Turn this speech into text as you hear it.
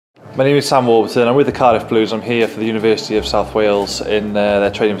My name is Sam Warburton. I'm with the Cardiff Blues. I'm here for the University of South Wales in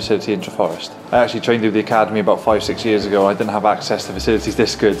their training facility in Treforest. I actually trained through the academy about 5-6 years ago. I didn't have access to facilities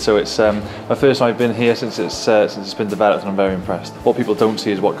this good, so it's my first time I've been here since it's been developed, and I'm very impressed. What people don't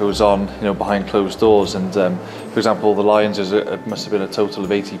see is what goes on, behind closed doors. And for example, the Lions must have been a total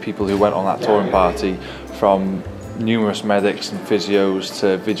of 80 people who went on that touring party, from numerous medics and physios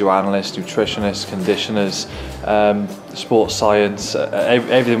to video analysts, nutritionists, conditioners, sports science,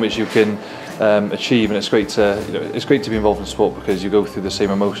 everything which you can achieve. And it's great to be involved in sport because you go through the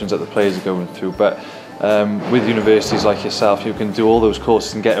same emotions that the players are going through. But with universities like yourself, you can do all those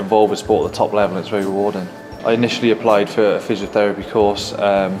courses and get involved with sport at the top level. It's very rewarding. I initially applied for a physiotherapy course.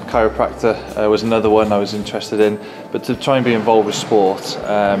 Chiropractor was another one I was interested in, but to try and be involved with sport,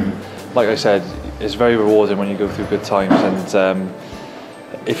 like I said, it's very rewarding when you go through good times. And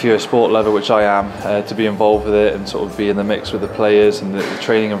if you're a sport lover, which I am, to be involved with it and sort of be in the mix with the players and the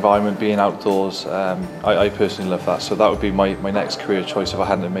training environment, being outdoors, I personally love that. So that would be my next career choice if I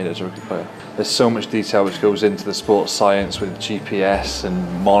hadn't made it as a rugby player. There's so much detail which goes into the sports science with GPS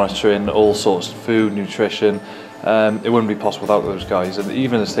and monitoring, all sorts of food, nutrition. It wouldn't be possible without those guys. And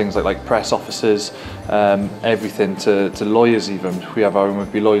even as things like press officers, everything to lawyers even. We have our own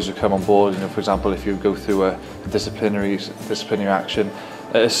rugby lawyers who come on board. For example, if you go through a disciplinary action,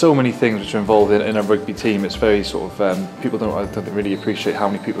 there's so many things which are involved in a rugby team. It's very sort of, people don't really appreciate how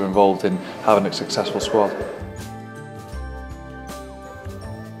many people are involved in having a successful squad.